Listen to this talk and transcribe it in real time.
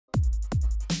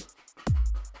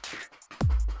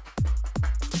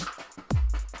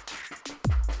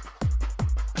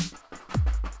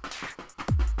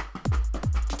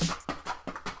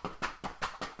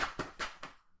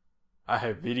I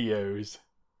have videos.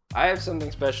 I have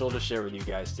something special to share with you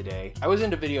guys today. I was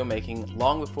into video making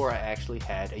long before I actually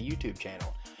had a YouTube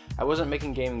channel. I wasn't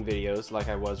making gaming videos like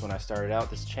I was when I started out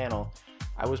this channel.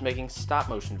 I was making stop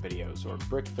motion videos, or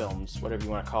brick films, whatever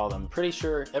you want to call them. Pretty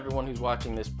sure everyone who's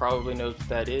watching this probably knows what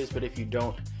that is, but if you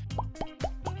don't...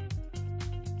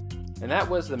 And that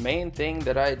was the main thing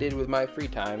that I did with my free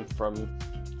time from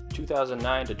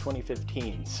 2009 to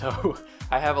 2015. So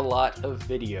I have a lot of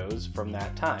videos from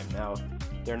that time. Now,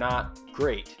 they're not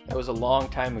great. That was a long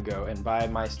time ago, and by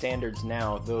my standards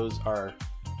now, those are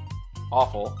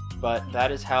awful. But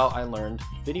that is how I learned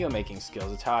video making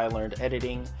skills. It's how I learned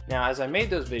editing. Now, as I made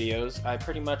those videos, I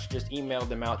pretty much just emailed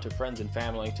them out to friends and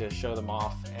family to show them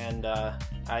off. And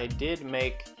I did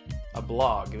make a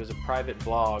blog. It was a private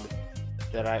blog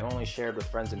that I only shared with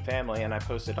friends and family, and I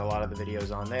posted a lot of the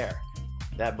videos on there.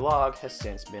 That blog has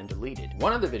since been deleted.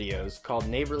 One of the videos, called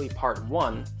Neighborly Part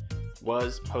 1,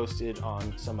 was posted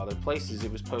on some other places.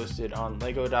 It was posted on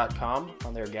Lego.com,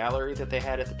 on their gallery that they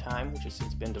had at the time, which has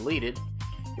since been deleted.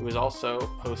 It was also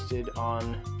posted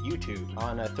on YouTube,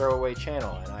 on a throwaway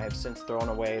channel, and I have since thrown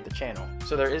away the channel.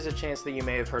 So there is a chance that you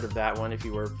may have heard of that one if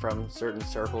you were from certain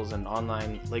circles and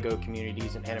online Lego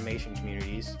communities and animation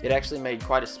communities. It actually made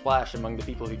quite a splash among the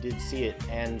people who did see it,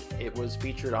 and it was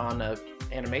featured on an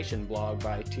animation blog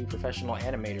by two professional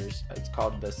animators. It's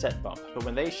called The Set Bump. But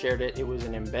when they shared it, it was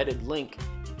an embedded link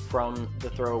from the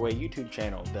throwaway YouTube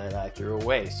channel that I threw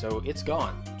away, so it's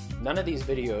gone. None of these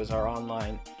videos are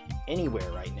online anywhere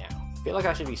right now. I feel like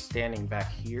I should be standing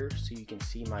back here so you can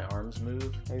see my arms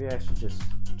move. Maybe I should just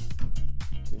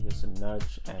give this a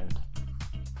nudge and...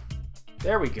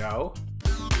 There we go!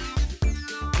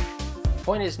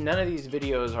 Point is, none of these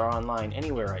videos are online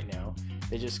anywhere right now.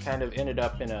 They just kind of ended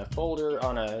up in a folder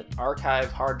on an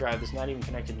archive hard drive that's not even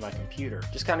connected to my computer.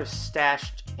 Just kind of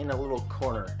stashed in a little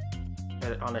corner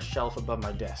on a shelf above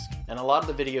my desk. And a lot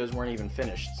of the videos weren't even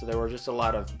finished, so there were just a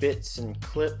lot of bits and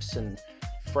clips and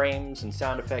frames and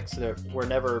sound effects that were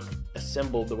never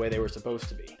assembled the way they were supposed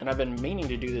to be. And I've been meaning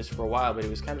to do this for a while, but it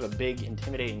was kind of a big,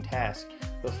 intimidating task.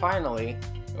 But finally,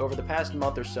 over the past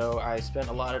month or so, I spent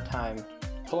a lot of time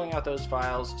pulling out those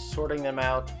files, sorting them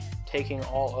out, taking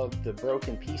all of the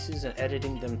broken pieces and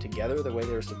editing them together the way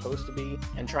they were supposed to be,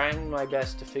 and trying my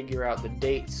best to figure out the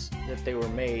dates that they were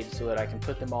made so that I can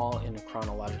put them all in a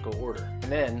chronological order.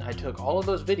 And then I took all of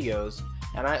those videos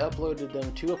and I uploaded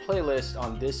them to a playlist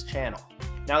on this channel.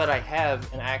 Now that I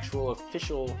have an actual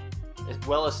official,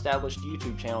 well-established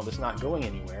YouTube channel that's not going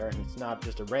anywhere, and it's not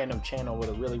just a random channel with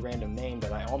a really random name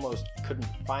that I almost couldn't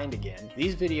find again,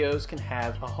 these videos can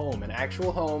have a home, an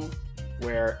actual home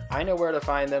where I know where to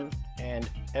find them, and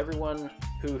everyone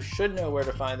who should know where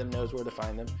to find them knows where to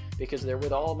find them, because they're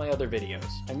with all of my other videos.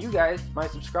 And you guys, my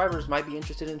subscribers, might be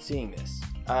interested in seeing this.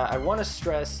 I want to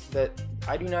stress that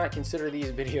I do not consider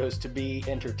these videos to be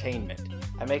entertainment.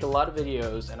 I make a lot of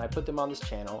videos and I put them on this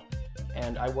channel,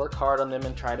 and I work hard on them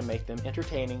and try to make them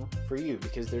entertaining for you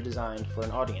because they're designed for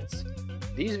an audience.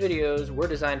 These videos were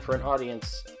designed for an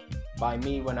audience by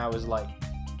me when I was like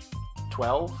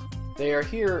 12. They are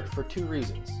here for two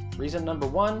reasons. Reason number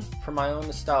one, for my own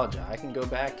nostalgia. I can go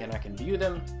back and I can view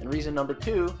them. And reason number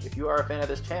two, if you are a fan of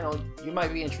this channel, you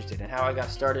might be interested in how I got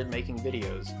started making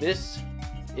videos. This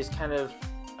is kind of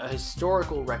a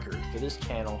historical record for this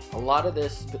channel. A lot of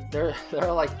this, there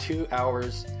are like 2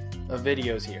 hours of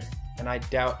videos here, and I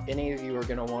doubt any of you are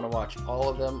going to want to watch all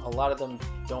of them. A lot of them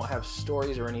don't have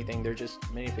stories or anything. They're just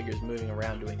minifigures moving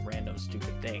around doing random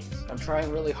stupid things. I'm trying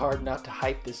really hard not to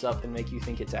hype this up and make you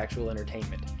think it's actual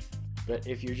entertainment. But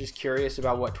if you're just curious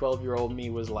about what 12-year-old me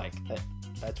was like,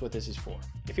 that's what this is for.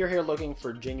 If you're here looking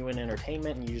for genuine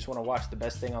entertainment and you just want to watch the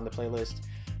best thing on the playlist,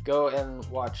 go and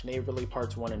watch Neighborly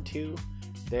Parts 1 and 2.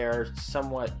 They're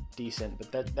somewhat decent,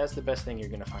 but that's the best thing you're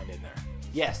going to find in there.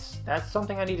 Yes, that's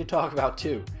something I need to talk about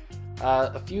too.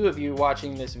 A few of you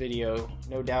watching this video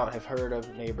no doubt have heard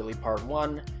of Neighborly Part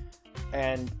 1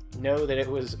 and know that it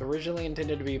was originally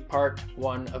intended to be part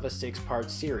 1 of a 6-part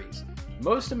series.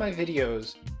 Most of my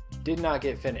videos did not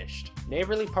get finished.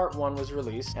 Neighborly Part 1 was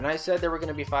released, and I said there were going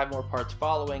to be 5 more parts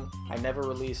following. I never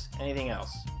released anything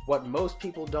else. What most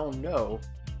people don't know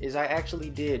is I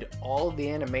actually did all of the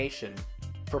animation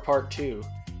for Part 2,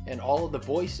 and all of the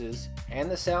voices and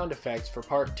the sound effects for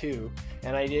Part 2,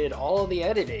 and I did all of the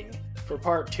editing for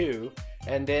Part 2,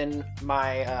 and then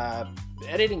my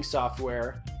editing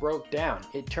software broke down.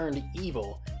 It turned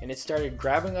evil, and it started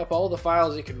grabbing up all the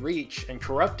files it could reach and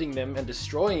corrupting them and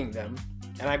destroying them.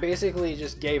 And I basically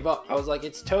just gave up. I was like,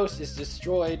 it's toast, it's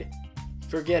destroyed,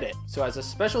 forget it. So as a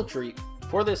special treat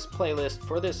for this playlist,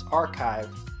 for this archive,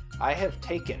 I have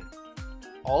taken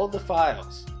all of the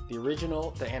files, the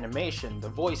original, the animation, the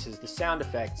voices, the sound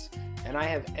effects, and I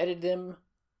have edited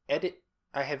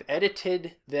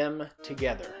them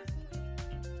together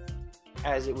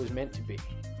as it was meant to be.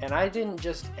 And I didn't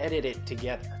just edit it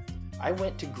together. I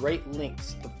went to great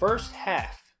lengths. The first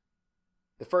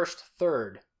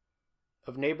third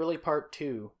of Neighborly Part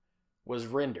 2 was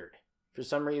rendered. For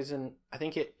some reason, I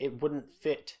think it wouldn't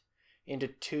fit into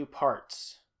 2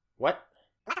 parts. What?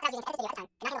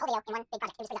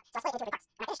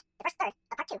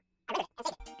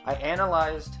 I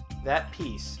analyzed that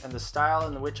piece and the style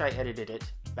in which I edited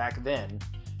it back then,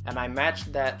 and I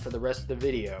matched that for the rest of the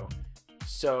video.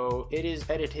 So it is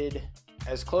edited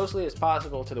as closely as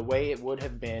possible to the way it would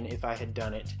have been if I had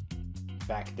done it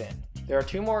back then. There are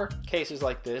 2 more cases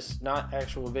like this, not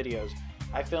actual videos.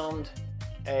 I filmed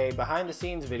a behind the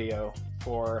scenes video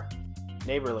for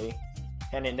Neighborly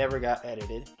and it never got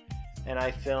edited. And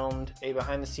I filmed a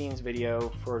behind the scenes video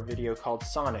for a video called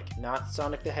Sonic, not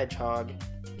Sonic the Hedgehog.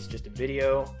 It's just a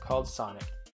video called Sonic.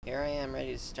 Here I am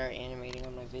ready to start animating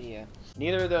on my video.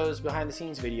 Neither of those behind the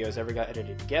scenes videos ever got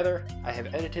edited together. I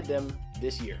have edited them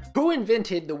this year. Who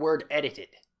invented the word edited?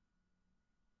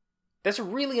 That's a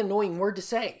really annoying word to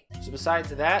say. So besides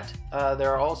that, there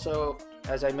are also,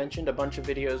 as I mentioned, a bunch of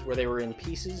videos where they were in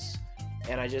pieces,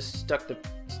 and I just stuck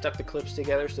the clips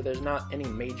together, so there's not any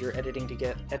major editing to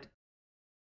get.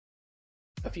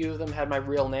 A few of them had my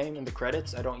real name in the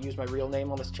credits. I don't use my real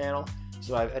name on this channel,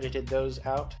 so I've edited those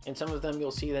out. In some of them,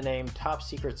 you'll see the name Top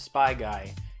Secret Spy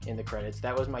Guy in the credits.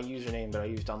 That was my username that I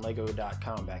used on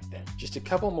Lego.com back then. Just a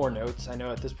couple more notes. I know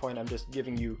at this point I'm just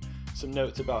giving you some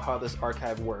notes about how this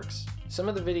archive works. Some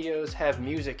of the videos have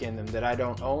music in them that I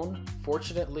don't own.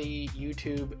 Fortunately,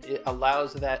 YouTube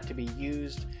allows that to be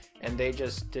used, and they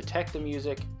just detect the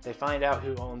music, they find out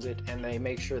who owns it, and they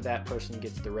make sure that person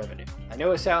gets the revenue. I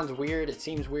know it sounds weird, it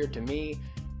seems weird to me,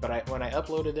 but when I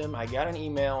uploaded them, I got an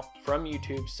email from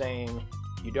YouTube saying,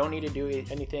 you don't need to do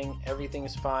anything, everything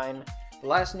is fine. The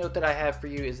last note that I have for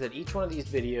you is that each one of these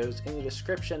videos in the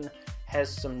description has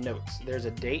some notes. There's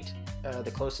a date, the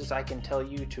closest I can tell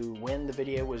you to when the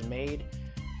video was made.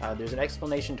 There's an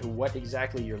explanation to what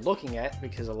exactly you're looking at,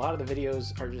 because a lot of the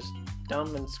videos are just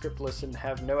dumb and scriptless and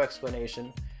have no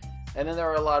explanation. And then there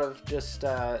are a lot of just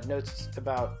notes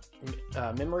about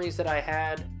memories that I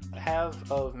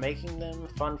have of making them,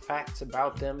 fun facts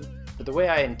about them. But the way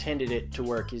I intended it to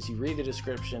work is you read the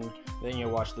description, then you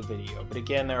watch the video. But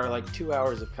again, there are like 2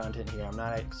 hours of content here. I'm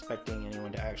not expecting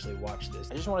anyone to actually watch this.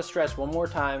 I just want to stress one more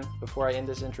time before I end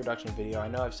this introduction video. I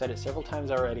know I've said it several times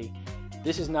already.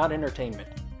 This is not entertainment.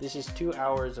 This is 2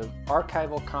 hours of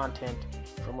archival content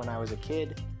from when I was a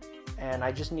kid, and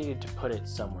I just needed to put it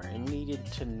somewhere. It needed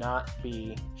to not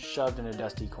be shoved in a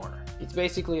dusty corner. It's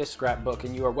basically a scrapbook,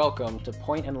 and you are welcome to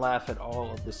point and laugh at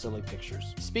all of the silly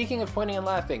pictures. Speaking of pointing and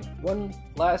laughing, one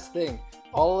last thing.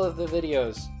 All of the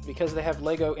videos, because they have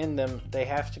Lego in them, they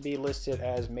have to be listed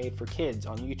as made for kids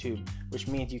on YouTube, which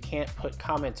means you can't put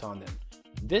comments on them.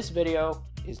 This video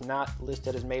is not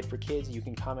listed as made for kids. You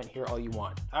can comment here all you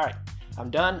want. All right, I'm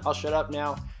done. I'll shut up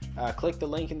now. Click the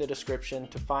link in the description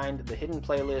to find the hidden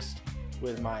playlist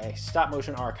with my stop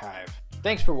motion archive.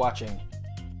 Thanks for watching,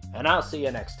 and I'll see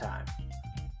you next time.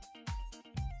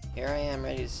 Here I am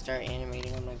ready to start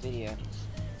animating on my video.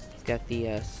 It's got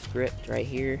the script right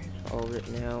here, all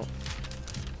written out,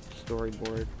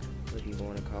 storyboard, whatever you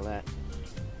want to call that.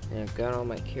 And I've got all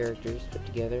my characters put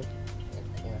together.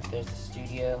 And, there's the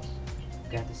studio.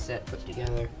 I've got the set put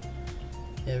together.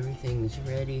 Everything's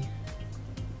ready.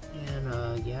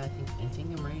 And yeah, I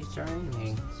think I'm ready to start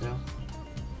animating. So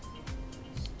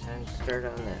it's time to start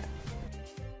on that.